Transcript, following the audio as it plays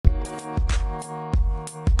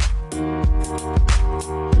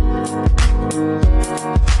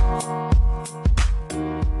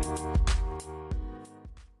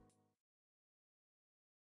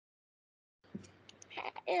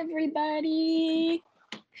everybody.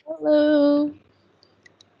 Hello.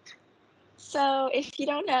 So, if you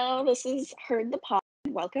don't know, this is Heard the Pod.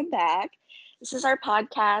 Welcome back. This is our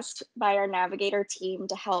podcast by our Navigator team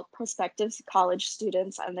to help prospective college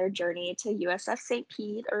students on their journey to USF St.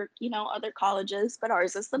 Pete or, other colleges, but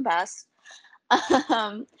ours is the best.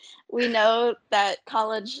 Um, we know that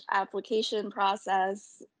college application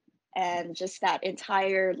process and just that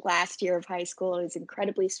entire last year of high school is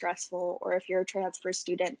incredibly stressful, or if you're a transfer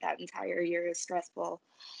student, that entire year is stressful.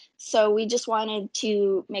 So we just wanted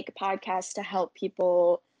to make a podcast to help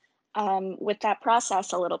people with that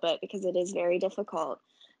process a little bit because it is very difficult.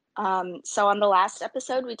 So on the last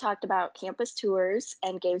episode, we talked about campus tours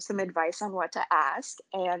and gave some advice on what to ask.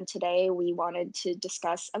 And today we wanted to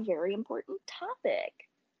discuss a very important topic.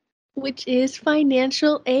 Which is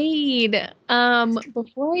financial aid.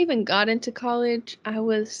 Before I even got into college, I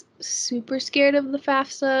was super scared of the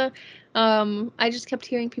FAFSA. I just kept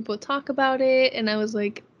hearing people talk about it, and I was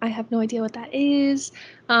like, I have no idea what that is.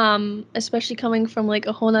 Especially coming from like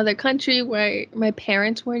a whole other country where my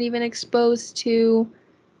parents weren't even exposed to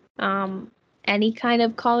um, any kind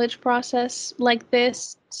of college process like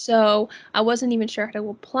this. So I wasn't even sure how to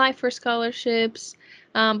apply for scholarships.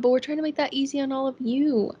 But we're trying to make that easy on all of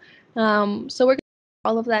you. So we're going to do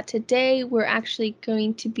all of that today. We're actually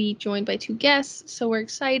going to be joined by two guests. So we're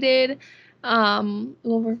excited.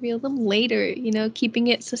 We'll reveal them later, keeping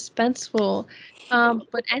it suspenseful.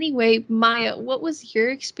 But anyway, Maya, what was your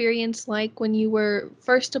experience like when you were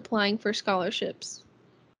first applying for scholarships?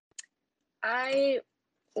 I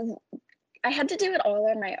I had to do it all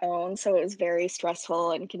on my own, so it was very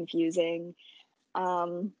stressful and confusing.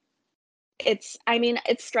 Um, it's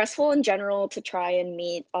stressful in general to try and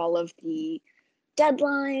meet all of the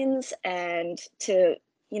deadlines and to,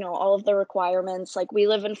 all of the requirements. Like we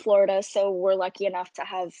live in Florida, so we're lucky enough to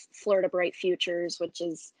have Florida Bright Futures, which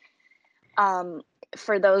is um,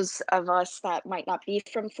 for those of us that might not be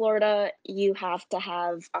from Florida, you have to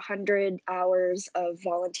have 100 hours of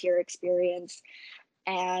volunteer experience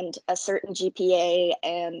and a certain GPA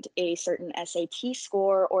and a certain SAT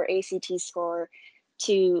score or ACT score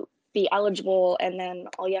to be eligible. And then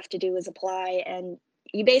all you have to do is apply, and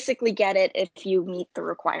you basically get it if you meet the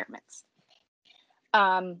requirements.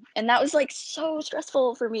 And that was like so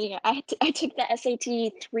stressful for me. I took the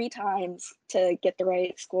SAT 3 times to get the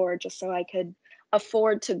right score just so I could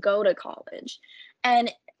afford to go to college.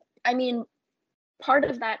 And I mean, part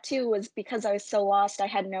of that too was because I was so lost, I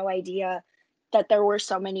had no idea that there were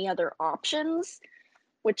so many other options,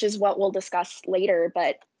 which is what we'll discuss later.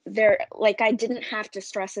 But I didn't have to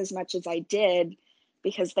stress as much as I did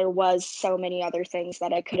because there was so many other things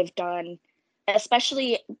that I could have done.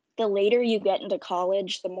 Especially the later you get into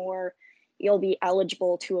college, the more you'll be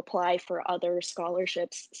eligible to apply for other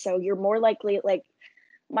scholarships. So you're more likely, like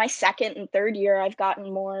my second and third year, I've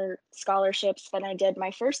gotten more scholarships than I did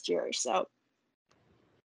my first year. So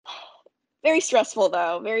very stressful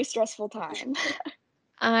though, very stressful time.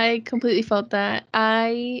 I completely felt that.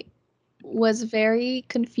 I was very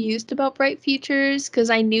confused about Bright Futures because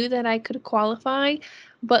I knew that I could qualify,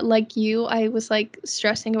 but like you, I was like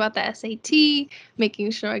stressing about the SAT,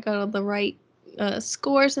 making sure I got all the right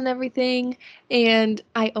scores and everything. And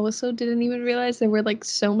I also didn't even realize there were like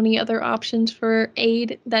so many other options for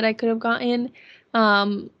aid that I could have gotten.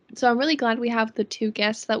 So I'm really glad we have the two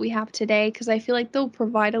guests that we have today because I feel like they'll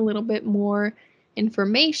provide a little bit more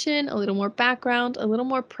information, a little more background, a little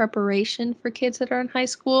more preparation for kids that are in high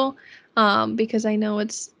school, because I know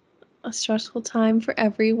it's a stressful time for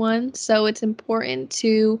everyone. So it's important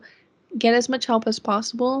to get as much help as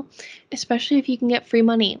possible, especially if you can get free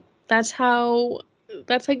money. That's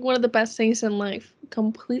like one of the best things in life,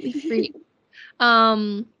 completely free.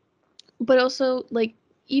 Um, but also like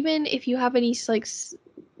even if you have any like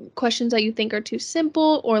questions that you think are too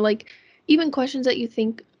simple or like even questions that you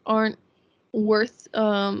think aren't worth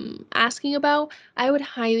asking about, I would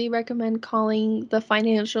highly recommend calling the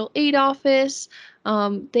financial aid office.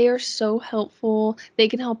 They are so helpful. They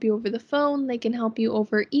can help you over the phone, they can help you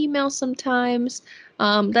over email sometimes.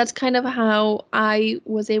 That's kind of how I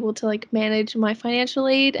was able to like manage my financial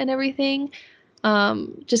aid and everything.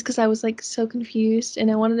 Just because I was like so confused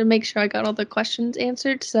and I wanted to make sure I got all the questions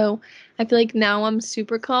answered. So I feel like now I'm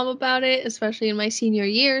super calm about it, especially in my senior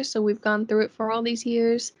year. So we've gone through it for all these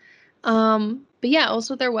years. But yeah,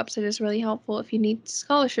 also their website is really helpful if you need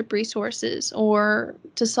scholarship resources or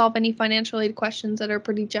to solve any financial aid questions that are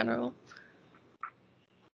pretty general.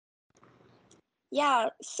 Yeah,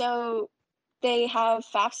 so they have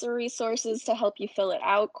FAFSA resources to help you fill it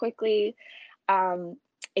out quickly. Um,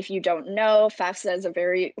 if you don't know, FAFSA is a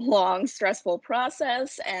very long, stressful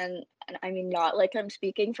process, and and I mean, not like I'm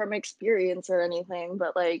speaking from experience or anything,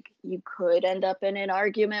 but like you could end up in an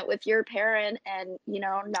argument with your parent and,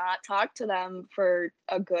 not talk to them for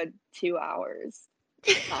a good 2 hours.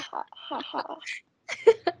 Ha ha ha ha.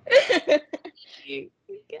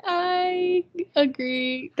 I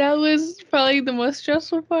agree. That was probably the most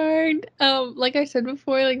stressful part. Like I said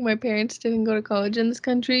before, like my parents didn't go to college in this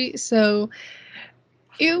country, so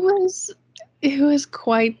it was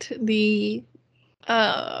quite the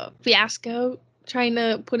fiasco trying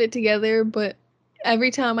to put it together, but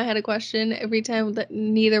every time I had a question, every time that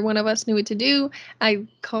neither one of us knew what to do, I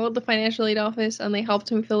called the financial aid office and they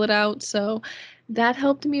helped me fill it out. So that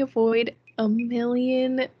helped me avoid a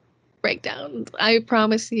million breakdowns. I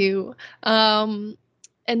promise you. And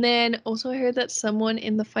then also I heard that someone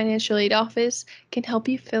in the financial aid office can help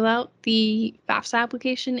you fill out the FAFSA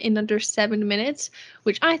application in under 7 minutes,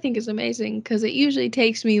 which I think is amazing because it usually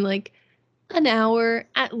takes me like an hour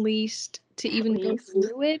at least to At even go least.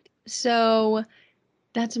 through it. So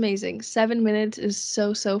that's amazing. 7 minutes is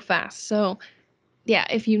so, so fast. So yeah,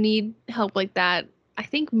 if you need help like that, I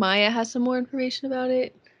think Maya has some more information about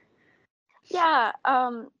it. Yeah,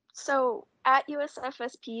 so at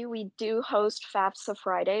USFSP, we do host FAFSA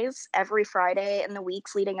Fridays every Friday in the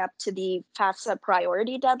weeks leading up to the FAFSA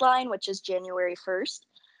priority deadline, which is January 1st.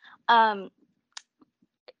 Um,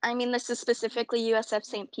 I mean, this is specifically USF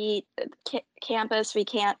St. Pete campus. We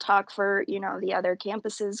can't talk for, the other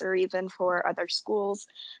campuses or even for other schools,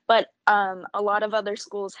 but a lot of other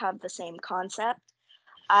schools have the same concept.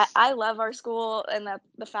 I love our school and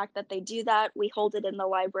the fact that they do that. We hold it in the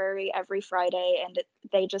library every Friday, and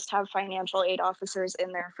they just have financial aid officers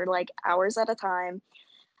in there for like hours at a time.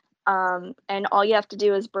 And all you have to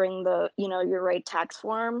do is bring your right tax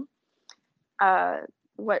form, uh,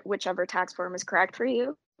 whichever tax form is correct for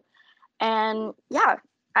you. And yeah,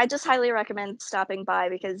 I just highly recommend stopping by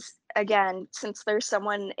because, again, since there's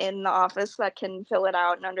someone in the office that can fill it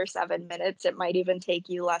out in under 7 minutes, it might even take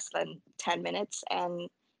you less than 10 minutes. And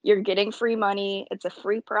you're getting free money. It's a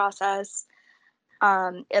free process.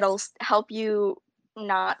 It'll help you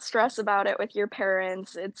not stress about it with your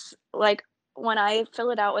parents. It's like when I fill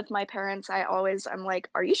it out with my parents, I'm like,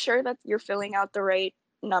 are you sure that you're filling out the right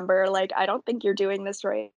number? Like, I don't think you're doing this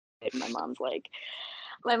right. And my mom's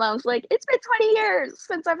like, "It's been 20 years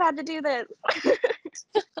since I've had to do this."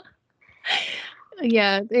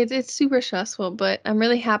 Yeah, it's super stressful, but I'm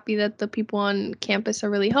really happy that the people on campus are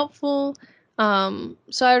really helpful. So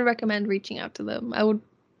I would recommend reaching out to them. I would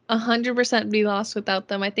 100% be lost without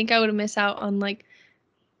them. I think I would miss out on like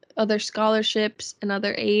other scholarships and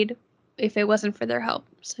other aid if it wasn't for their help.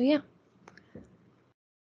 So yeah.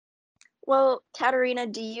 Well, Katerina,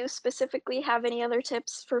 do you specifically have any other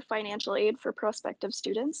tips for financial aid for prospective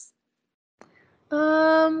students?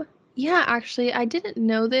 Um, yeah, actually, I didn't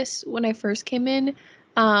know this when I first came in.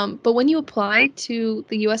 But when you apply to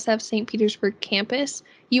the USF St. Petersburg campus,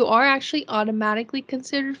 you are actually automatically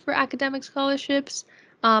considered for academic scholarships.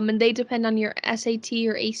 And they depend on your SAT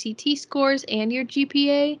or ACT scores and your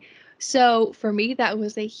GPA. So for me, that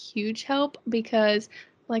was a huge help because,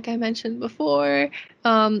 like I mentioned before,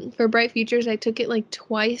 for Bright Futures, I took it like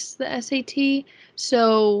twice the SAT.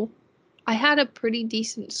 So I had a pretty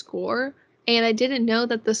decent score, and I didn't know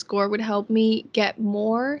that the score would help me get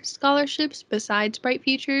more scholarships besides Bright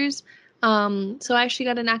Futures. So I actually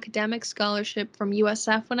got an academic scholarship from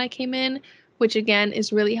USF when I came in, which again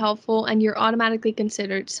is really helpful, and you're automatically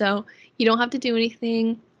considered. So you don't have to do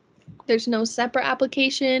anything. There's no separate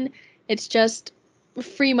application. It's just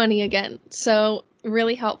free money again. So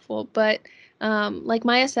really helpful. But like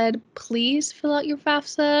Maya said, please fill out your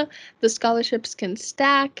FAFSA. The scholarships can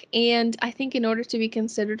stack. And I think in order to be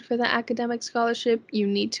considered for the academic scholarship, you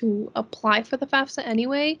need to apply for the FAFSA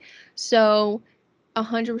anyway. So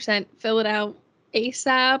 100% fill it out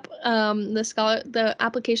ASAP. The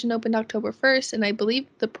application opened October 1st, and I believe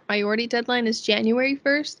the priority deadline is January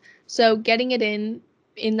 1st. So getting it in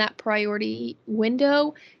that priority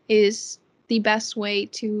window is the best way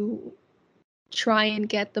to try and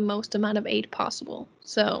get the most amount of aid possible.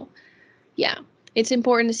 So, yeah, it's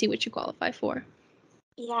important to see what you qualify for.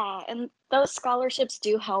 Yeah, and those scholarships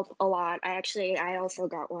do help a lot. I also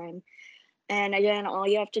got one. And again, all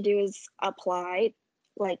you have to do is apply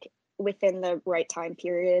like within the right time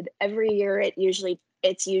period. Every year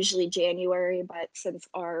it's usually January, but since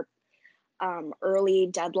our early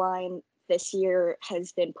deadline this year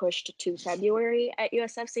has been pushed to February at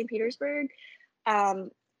USF St. Petersburg,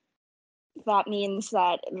 um, that means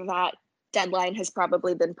that deadline has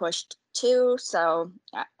probably been pushed too. So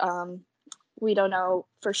we don't know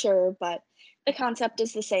for sure, but the concept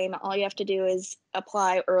is the same. All you have to do is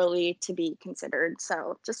apply early to be considered.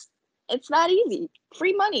 So just It's that easy.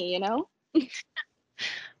 Free money, you know?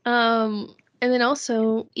 And then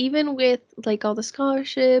also, even with like all the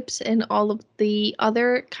scholarships and all of the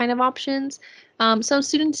other kind of options, some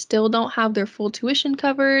students still don't have their full tuition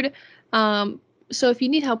covered. So if you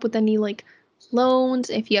need help with any like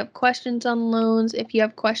loans, if you have questions on loans, if you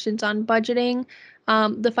have questions on budgeting,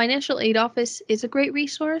 the financial aid office is a great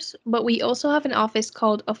resource, but we also have an office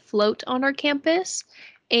called Afloat on our campus,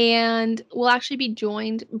 and we'll actually be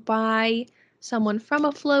joined by someone from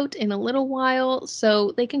Afloat in a little while,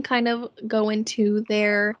 so they can kind of go into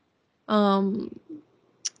um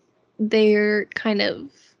their kind of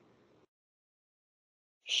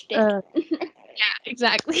Shtick. yeah,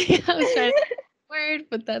 exactly. I was trying to word,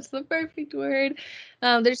 but that's the perfect word.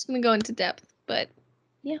 They're just gonna go into depth, but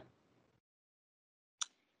yeah.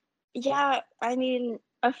 Yeah, I mean,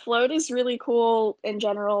 a float is really cool in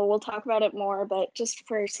general. We'll talk about it more, but just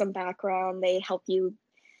for some background, they help you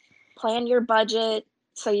plan your budget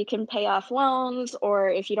so you can pay off loans, or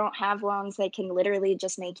if you don't have loans, they can literally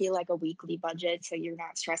just make you like a weekly budget so you're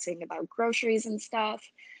not stressing about groceries and stuff.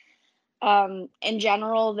 In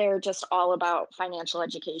general, they're just all about financial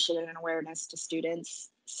education and awareness to students.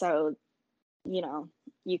 So, you know,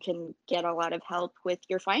 you can get a lot of help with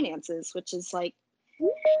your finances, which is like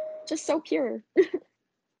just so pure.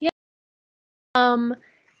 Yeah. Um,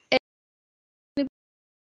 and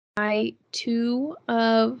by two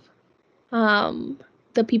of um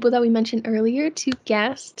the people that we mentioned earlier, two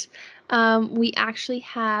guests. We actually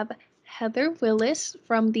have Heather Willis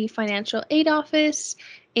from the Financial Aid Office,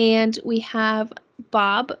 and we have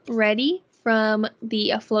Bob Reddy from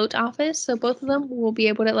the Afloat office. So both of them will be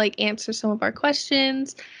able to like answer some of our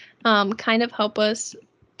questions, kind of help us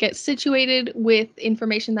get situated with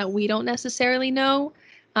information that we don't necessarily know.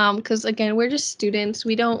 Because again, we're just students.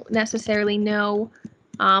 We don't necessarily know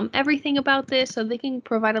everything about this, so they can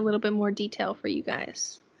provide a little bit more detail for you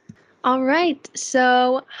guys. All right,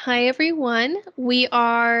 so hi everyone. We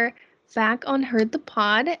are back on Heard the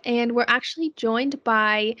Pod, and we're actually joined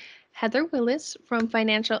by Heather Willis from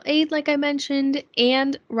Financial Aid, like I mentioned,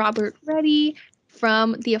 and Robert Reddy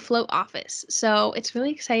from the Afloat office. So it's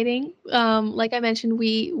really exciting. Like I mentioned,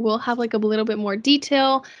 we will have like a little bit more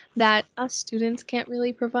detail that us students can't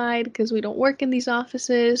really provide because we don't work in these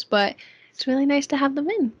offices, but it's really nice to have them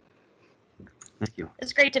in. Thank you.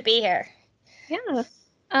 It's great to be here. Yeah.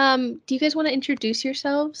 Do you guys want to introduce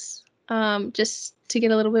yourselves? Just to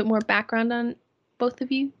get a little bit more background on both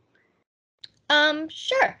of you.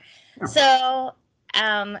 Sure. Sure. So,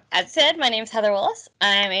 as said, my name is Heather Willis.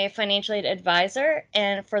 I'm a financial aid advisor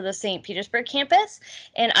and for the St. Petersburg campus,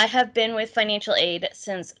 and I have been with financial aid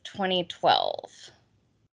since 2012.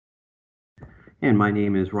 And my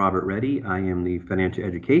name is Robert Reddy. I am the financial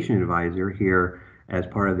education advisor here as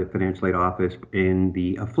part of the financial aid office in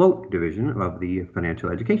the Afloat division of the financial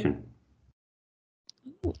education.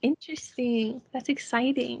 Ooh, interesting. That's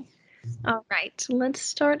exciting. All right, let's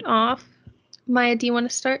start off. Maya, do you want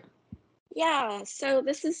to start? Yeah, so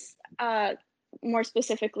this is more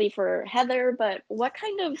specifically for Heather, but what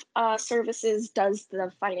kind of services does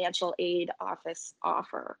the financial aid office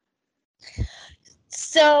offer?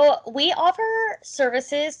 So we offer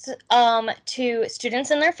services to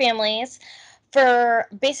students and their families for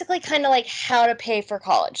basically kind of like how to pay for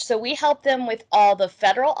college. So we help them with all the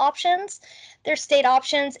federal options, their state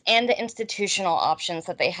options, and the institutional options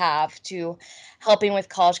that they have to helping with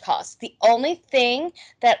college costs. The only thing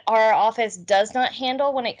that our office does not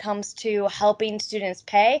handle when it comes to helping students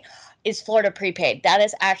pay is Florida prepaid. That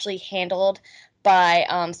is actually handled by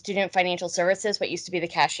Student Financial Services, what used to be the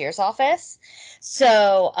cashier's office.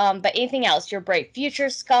 So, but anything else, your Bright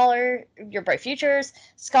Futures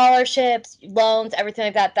scholarships, loans, everything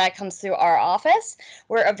like that, that comes through our office.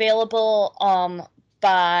 We're available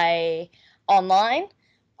by online,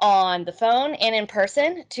 on the phone, and in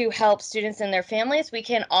person to help students and their families. We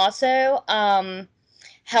can also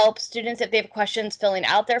help students if they have questions filling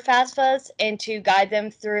out their FAFSAs and to guide them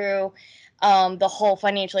through the whole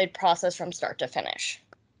financial aid process from start to finish.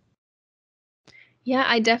 Yeah,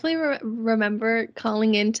 I definitely remember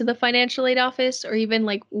calling into the financial aid office or even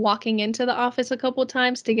like walking into the office a couple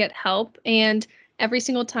times to get help. And every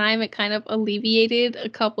single time it kind of alleviated a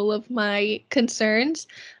couple of my concerns,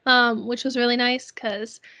 which was really nice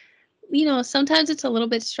because, sometimes it's a little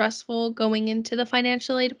bit stressful going into the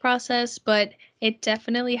financial aid process, but it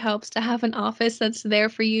definitely helps to have an office that's there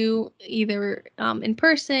for you either in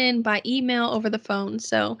person, by email, over the phone.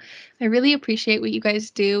 So I really appreciate what you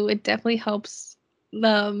guys do. It definitely helps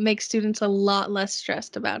make students a lot less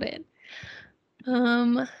stressed about it.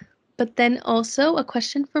 Um, But then also a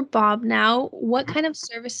question for Bob now. What kind of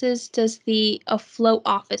services does the Afloat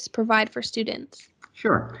office provide for students?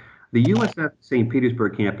 Sure. The USF St.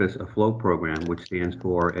 Petersburg Campus Afloat program, which stands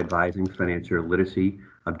for Advising Financial Literacy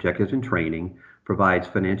Objectives and Training, provides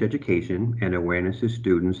financial education and awareness to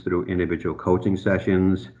students through individual coaching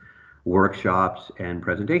sessions, workshops, and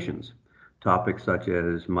presentations. Topics such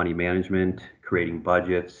as money management, creating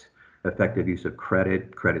budgets, effective use of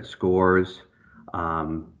credit, credit scores,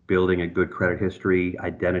 building a good credit history,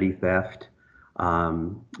 identity theft,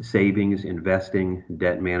 savings, investing,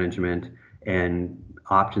 debt management, and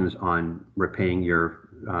options on repaying your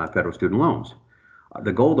federal student loans.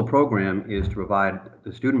 The goal of the program is to provide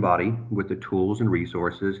the student body with the tools and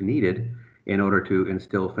resources needed in order to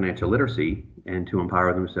instill financial literacy and to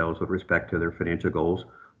empower themselves with respect to their financial goals,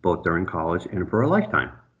 both during college and for a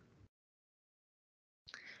lifetime.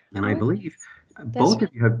 And I believe both of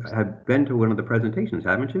you have been to one of the presentations,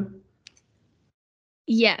 haven't you?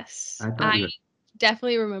 Yes, I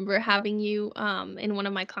definitely remember having you in one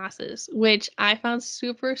of my classes, which I found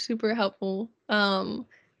super, super helpful.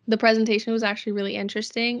 The presentation was actually really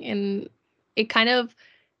interesting, and it kind of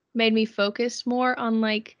made me focus more on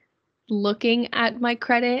like looking at my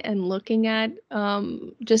credit and looking at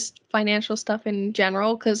just financial stuff in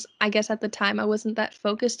general, because I guess at the time I wasn't that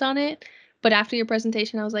focused on it. But after your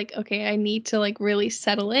presentation, I was like, okay, I need to like really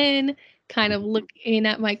settle in, kind of look in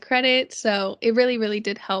at my credit. So it really, really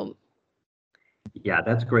did help. Yeah,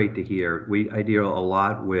 that's great to hear. I deal a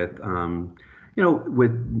lot with,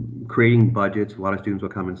 with creating budgets. A lot of students will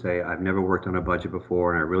come and say, I've never worked on a budget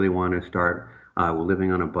before, and I really want to start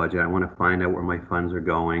living on a budget. I want to find out where my funds are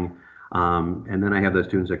going. And then I have those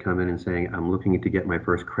students that come in and saying, I'm looking to get my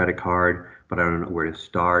first credit card, but I don't know where to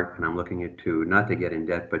start. And I'm looking not to get in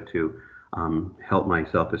debt, but to help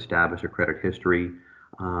myself establish a credit history.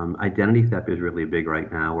 Identity theft is really big right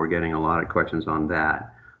now. We're getting a lot of questions on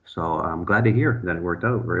that. So I'm glad to hear that it worked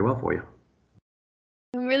out very well for you.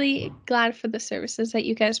 I'm really glad for the services that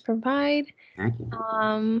you guys provide. Thank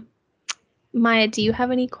you. Maya, do you have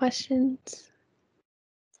any questions?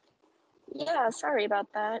 Yeah, sorry about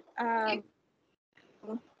that.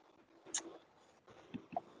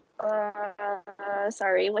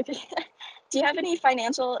 Sorry, like, do you have any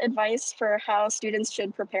financial advice for how students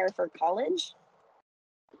should prepare for college?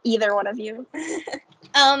 Either one of you.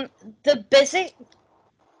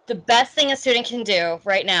 The best thing a student can do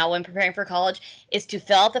right now when preparing for college is to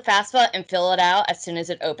fill out the FAFSA and fill it out as soon as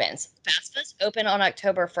it opens. FAFSA's open on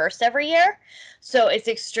October 1st every year, so it's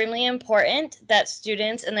extremely important that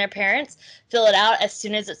students and their parents fill it out as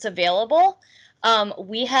soon as it's available.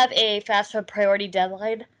 We have a FAFSA priority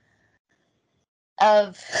deadline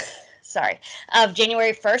of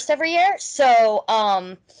January 1st every year, so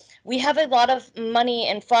we have a lot of money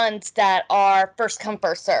and funds that are first come,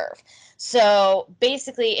 first serve. So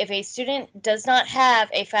basically, if a student does not have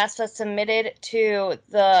a FAFSA submitted to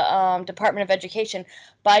the Department of Education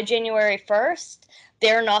by January 1st,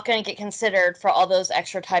 they're not going to get considered for all those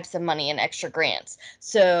extra types of money and extra grants.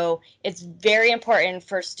 So it's very important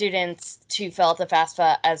for students to fill out the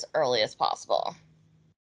FAFSA as early as possible.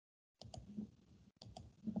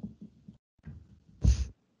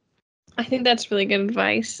 I think that's really good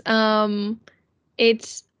advice.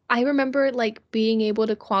 I remember like being able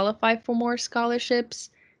to qualify for more scholarships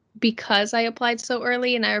because I applied so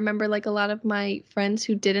early, and I remember like a lot of my friends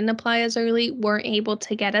who didn't apply as early weren't able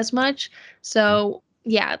to get as much. So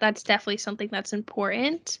yeah, that's definitely something that's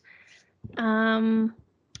important. Do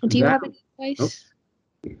you have any advice?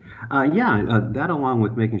 That along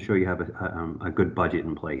with making sure you have a good budget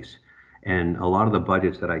in place. And a lot of the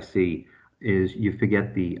budgets that I see is you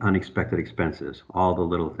forget the unexpected expenses, all the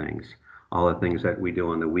little things, all the things that we do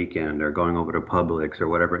on the weekend or going over to Publix or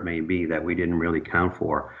whatever it may be that we didn't really count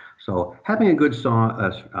for. So having a good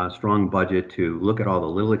strong budget to look at all the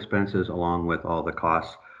little expenses along with all the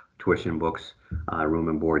costs, tuition, books, room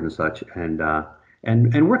and board and such, and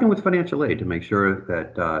working with financial aid to make sure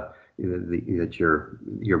that that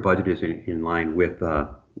your budget is in line with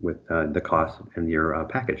the cost and your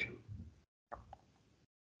package.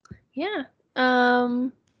 Yeah.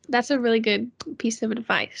 That's a really good piece of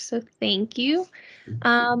advice. So thank you.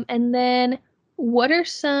 And then what are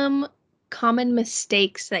some common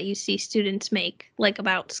mistakes that you see students make, like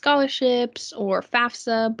about scholarships or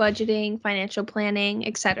FAFSA, budgeting, financial planning,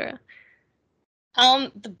 etc.?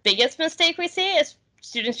 The biggest mistake we see is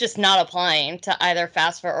students just not applying to either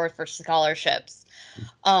FAFSA or for scholarships,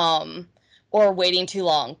 or waiting too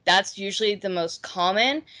long. That's usually the most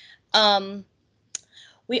common.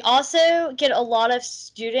 We also get a lot of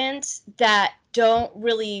students that don't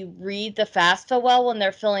really read the FAFSA well when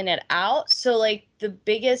they're filling it out. So like the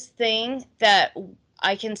biggest thing that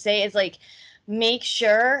I can say is like make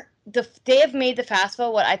sure they have made the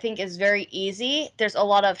FAFSA what I think is very easy. There's a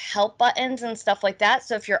lot of help buttons and stuff like that.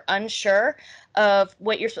 So if you're unsure of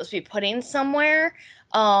what you're supposed to be putting somewhere,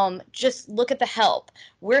 just look at the help.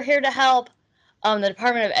 We're here to help. The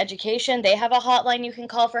Department of Education, they have a hotline you can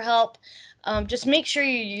call for help. Just make sure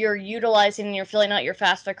you're utilizing and you're filling out your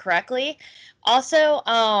FAFSA correctly.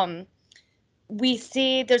 Also, we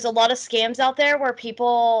see there's a lot of scams out there where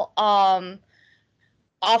people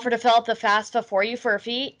offer to fill out the FAFSA for you for a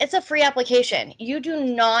fee. It's a free application. You do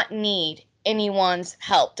not need anyone's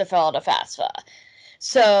help to fill out a FAFSA.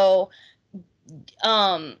 So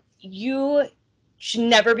you should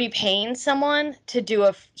never be paying someone to do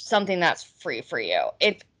something that's free for you.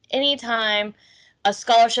 If anytime a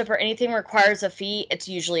scholarship or anything requires a fee, it's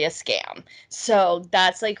usually a scam. So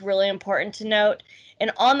that's like really important to note.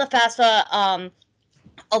 And on the FAFSA,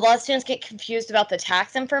 a lot of students get confused about the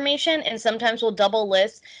tax information and sometimes will double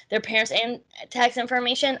list their parents' and tax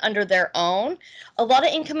information under their own. A lot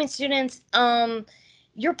of incoming students,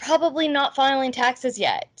 you're probably not filing taxes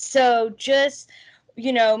yet. So just,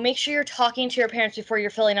 make sure you're talking to your parents before you're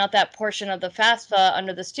filling out that portion of the FAFSA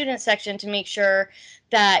under the student section to make sure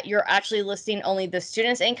that you're actually listing only the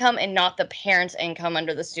student's income and not the parent's income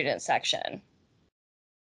under the student section.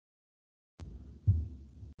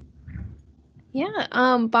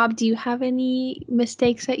 Yeah. Bob, do you have any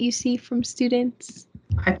mistakes that you see from students?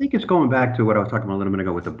 I think it's going back to what I was talking about a little minute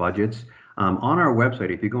ago with the budgets. On our website,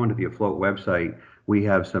 if you go into the Afloat website, we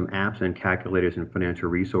have some apps and calculators and financial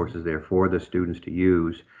resources there for the students to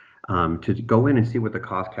use to go in and see what the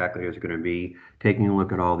cost calculators are going to be, taking a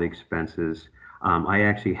look at all the expenses. I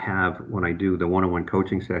actually have, when I do the one-on-one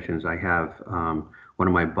coaching sessions, I have one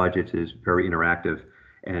of my budgets is very interactive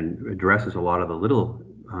and addresses a lot of the little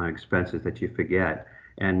expenses that you forget.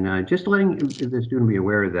 And just letting the student be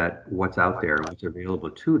aware that what's out there, what's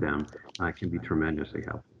available to them, can be tremendously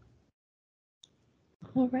helpful.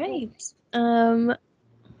 All right.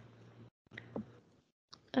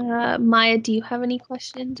 Maya, do you have any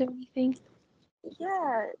questions or anything?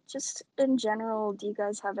 Yeah, just in general, do you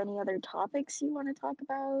guys have any other topics you want to talk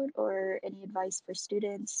about or any advice for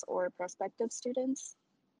students or prospective students?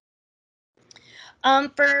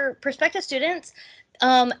 For prospective students,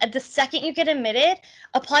 the second you get admitted,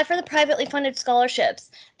 apply for the privately funded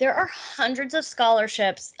scholarships. There are hundreds of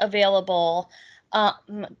scholarships available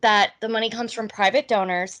that the money comes from private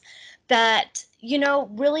donors that,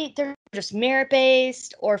 really they're just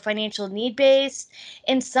merit-based or financial need-based.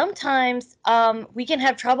 And sometimes we can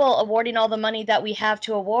have trouble awarding all the money that we have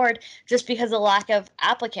to award just because of lack of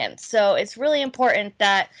applicants. So it's really important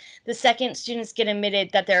that the second students get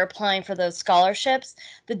admitted that they're applying for those scholarships.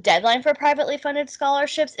 The deadline for privately funded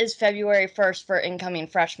scholarships is February 1st for incoming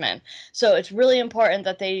freshmen. So it's really important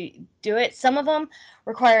that they do it. Some of them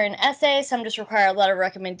require an essay, some just require a letter of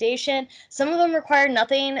recommendation. Some of them require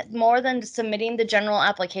nothing more than submitting the general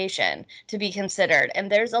application to be considered.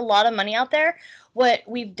 And there's a lot of money out there. What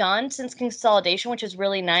we've done since consolidation, which is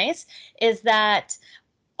really nice, is that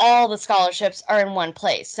all the scholarships are in one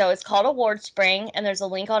place. So it's called Award Spring, and there's a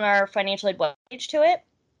link on our financial aid webpage to it.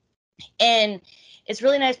 And it's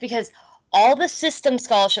really nice because all the system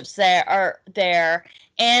scholarships there are there,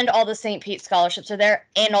 and all the St. Pete scholarships are there,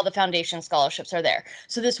 and all the foundation scholarships are there.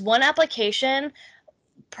 So this one application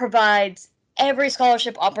provides every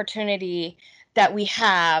scholarship opportunity that we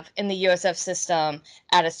have in the USF system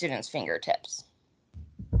at a student's fingertips.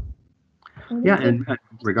 Yeah, and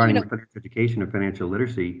regarding financial education and financial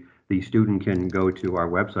literacy, the student can go to our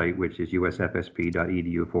website, which is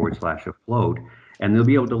usfsp.edu/afloat, and they'll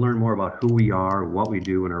be able to learn more about who we are, what we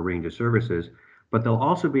do, and our range of services. But they'll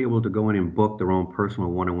also be able to go in and book their own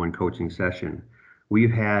personal one-on-one coaching session. We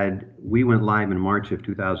went live in March of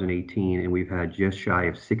 2018, and we've had just shy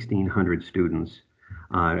of 1,600 students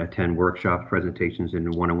attend workshops, presentations,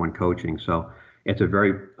 and one-on-one coaching. So it's a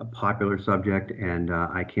very popular subject, and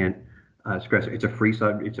I can't stress it's a free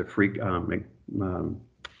sub. It's a free.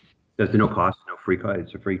 There's no cost, no free.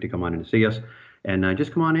 It's a free to come on and see us, and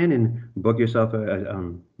just come on in and book yourself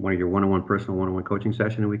one of your one-on-one personal one-on-one coaching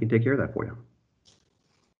session, and we can take care of that for you.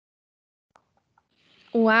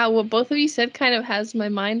 Wow, what both of you said kind of has my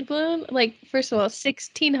mind blown. Like, first of all,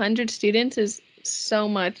 1,600 students is so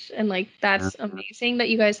much, and like that's amazing that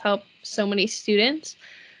you guys help so many students.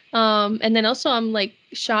 And then also I'm like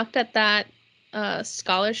shocked at that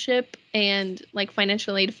scholarship and like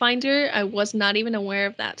financial aid finder. I was not even aware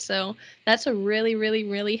of that. So that's a really, really,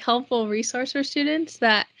 really helpful resource for students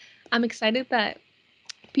that I'm excited that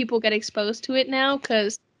people get exposed to it now,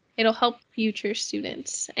 because it'll help future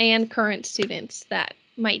students and current students that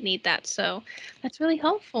might need that. So that's really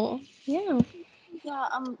helpful. Yeah. Yeah,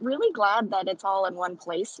 I'm really glad that it's all in one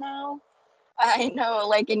place now. I know,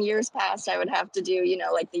 like in years past, I would have to do,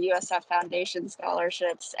 like the USF Foundation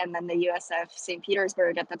scholarships and then the USF St.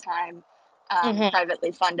 Petersburg at the time,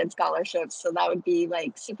 privately funded scholarships. So that would be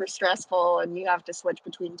like super stressful and you have to switch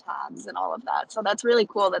between tabs and all of that. So that's really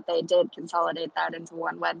cool that they did consolidate that into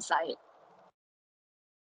one website.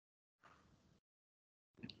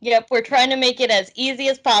 Yep, we're trying to make it as easy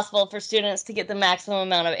as possible for students to get the maximum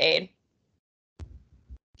amount of aid.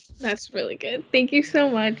 That's really good. Thank you so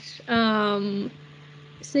much.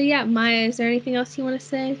 So yeah, Maya, is there anything else you want to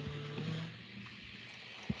say?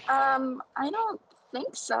 I don't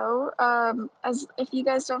think so. As if you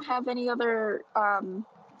guys don't have any other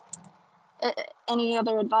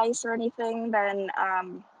advice or anything, then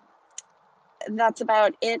that's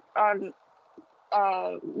about it on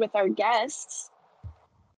with our guests.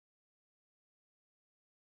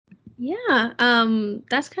 Yeah,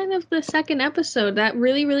 that's kind of the second episode. That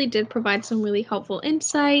really, really did provide some really helpful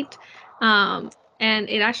insight. And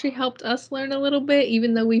it actually helped us learn a little bit,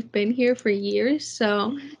 even though we've been here for years.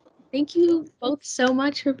 So thank you both so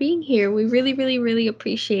much for being here. We really, really, really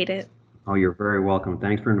appreciate it. Oh, you're very welcome.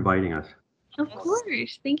 Thanks for inviting us. Of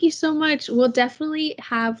course. Thank you so much. We'll definitely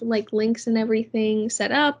have like links and everything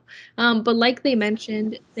set up. But like they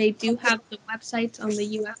mentioned, they do have the websites on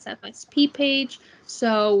the USFSP page.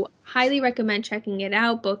 So highly recommend checking it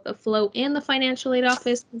out, both the Float and the Financial Aid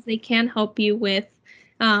Office, because they can help you with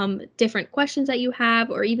different questions that you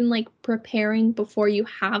have, or even like preparing before you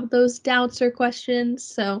have those doubts or questions.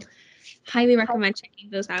 So highly recommend checking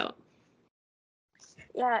those out.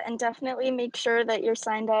 Yeah, and definitely make sure that you're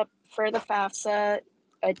signed up for the FAFSA.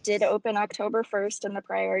 It did open October 1st in the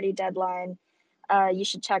priority deadline. You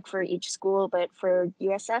should check for each school, but for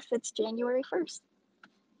USF, it's January 1st.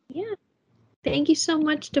 Yeah. Thank you so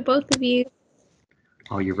much to both of you.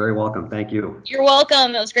 Oh, you're very welcome. Thank you. You're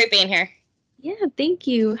welcome. It was great being here. Yeah, thank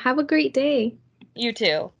you. Have a great day. You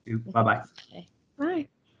too. Bye-bye. Bye.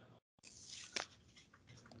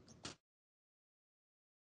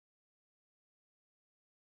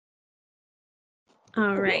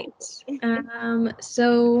 All right.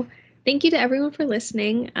 So thank you to everyone for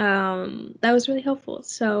listening. That was really helpful.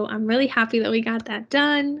 So I'm really happy that we got that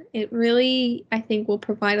done. It really, I think, will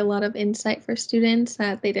provide a lot of insight for students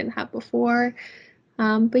that they didn't have before.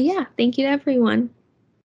 But yeah, thank you to everyone.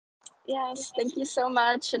 Yes, thank you so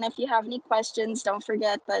much. And if you have any questions, don't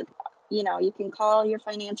forget that, you can call your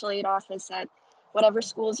financial aid office at whatever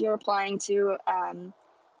schools you're applying to.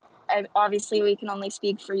 Obviously, we can only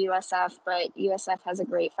speak for USF, but USF has a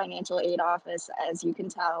great financial aid office, as you can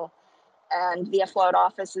tell. And the Afloat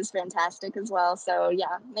office is fantastic as well. So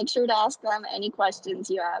yeah, make sure to ask them any questions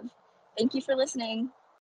you have. Thank you for listening.